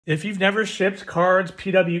If you've never shipped cards,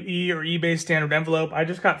 PWE, or eBay standard envelope, I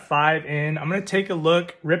just got 5 in. I'm gonna take a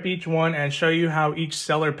look, rip each one, and show you how each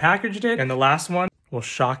seller packaged it. And the last one will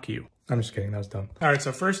shock you. I'm just kidding, that was dumb. All right,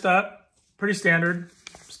 so first up, pretty standard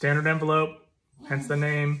envelope, hence the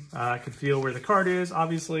name. I can feel where the card is,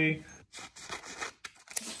 obviously.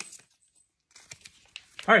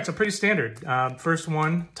 All right, so pretty standard. First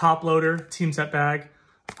one, top loader, team set bag.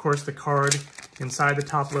 Of course, the card inside the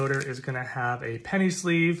top loader is gonna have a penny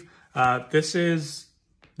sleeve. This is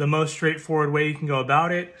the most straightforward way you can go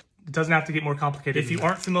about it. It doesn't have to get more complicated. If you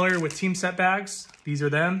aren't familiar with team set bags, these are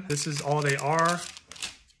them. This is all they are.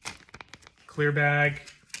 Clear bag,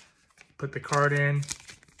 put the card in,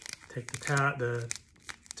 take the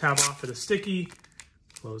tab off for the sticky,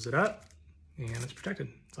 close it up, and it's protected.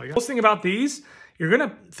 That's all you got. The coolest thing about these, you're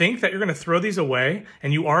gonna think that you're gonna throw these away,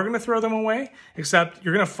 and you are gonna throw them away, except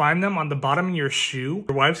you're gonna find them on the bottom of your shoe.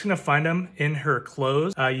 Your wife's gonna find them in her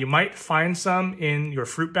clothes. You might find some in your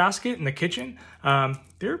fruit basket in the kitchen.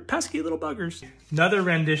 They're pesky little buggers. Another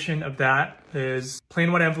rendition of that is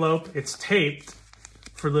plain white envelope. It's taped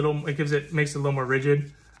for little, makes it a little more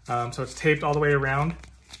rigid. So it's taped all the way around,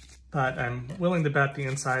 but I'm willing to bet the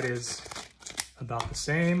inside is about the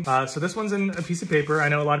same. So this one's in a piece of paper. I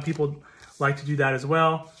know a lot of people like to do that as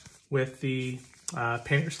well with the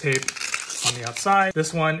painter's tape on the outside.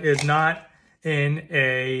 This one is not in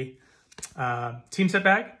a team set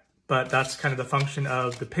bag, but that's kind of the function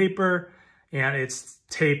of the paper, and it's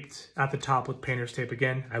taped at the top with painter's tape.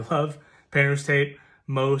 Again, I love painter's tape.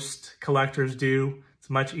 Most collectors do. It's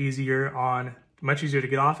much easier to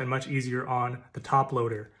get off and much easier on the top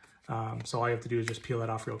loader. So all you have to do is just peel that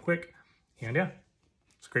off real quick. And yeah,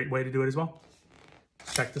 it's a great way to do it as well.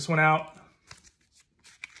 Check this one out.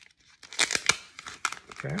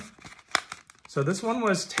 Okay, so this one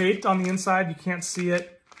was taped on the inside. You can't see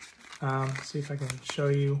it. Let's see if I can show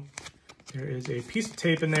you. There is a piece of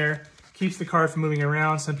tape in there. Keeps the card from moving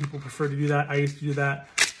around. Some people prefer to do that. I used to do that.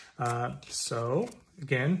 So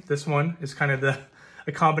again, this one is kind of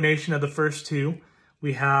a combination of the first two.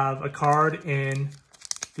 We have a card in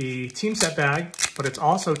the team set bag, but it's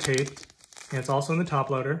also taped, and it's also in the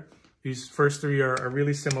top loader. These first three are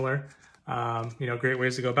really similar. Great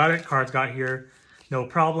ways to go about it. Cards got here, no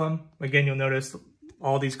problem. Again, you'll notice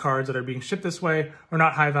all these cards that are being shipped this way are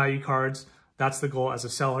not high value cards. That's the goal as a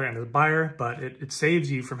seller and a buyer, but it saves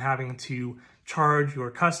you from having to charge your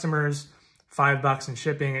customers $5 in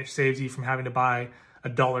shipping. It saves you from having to buy a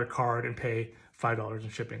 $1 card and pay $5 in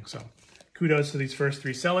shipping. So kudos to these first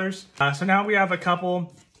 3 sellers. So now we have a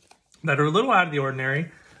couple that are a little out of the ordinary.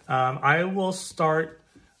 I will start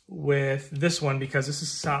with this one because this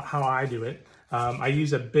is how I do it. I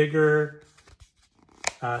use a bigger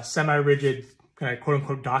semi-rigid kind of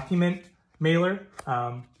quote-unquote document mailer.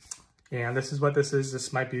 And this is what this is.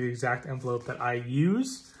 This might be the exact envelope that I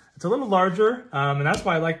use. It's a little larger, and that's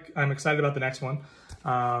why I'm excited about the next one.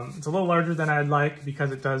 It's a little larger than I'd like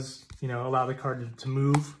because it does, allow the card to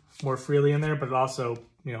move more freely in there, but it also,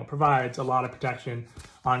 provides a lot of protection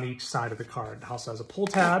on each side of the card. It also has a pull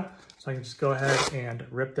tab, so I can just go ahead and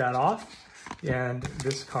rip that off. And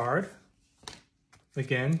this card,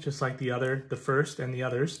 again, just like the first and the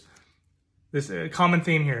others, this common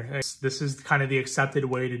theme here. This is kind of the accepted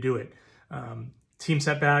way to do it. Team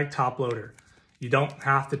set bag, top loader. You don't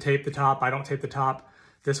have to tape the top. I don't tape the top.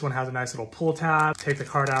 This one has a nice little pull tab. Take the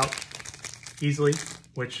card out easily,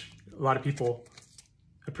 which a lot of people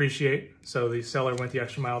appreciate. So the seller went the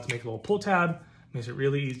extra mile to make a little pull tab. Makes it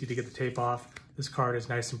really easy to get the tape off. This card is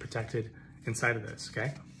nice and protected inside of this,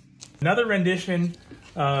 okay? Another rendition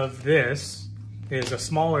of this is a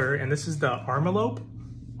smaller, and this is the Armalope.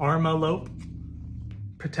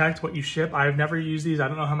 Protect what you ship. I've never used these. I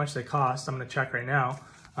don't know how much they cost. I'm gonna check right now.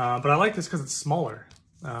 But I like this because it's smaller.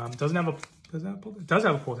 It does have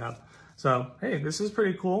a pull tab. So, hey, this is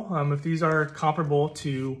pretty cool. If these are comparable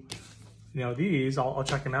to, these, I'll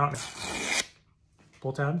check them out.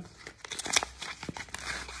 Pull tab.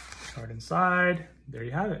 Card inside. There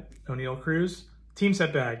you have it. O'Neill Cruz. Team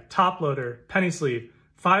set bag, top loader, penny sleeve.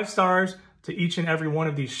 5 stars to each and every one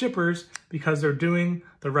of these shippers because they're doing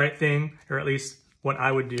the right thing, or at least what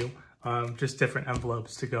I would do. Just different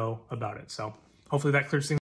envelopes to go about it. So hopefully that clears things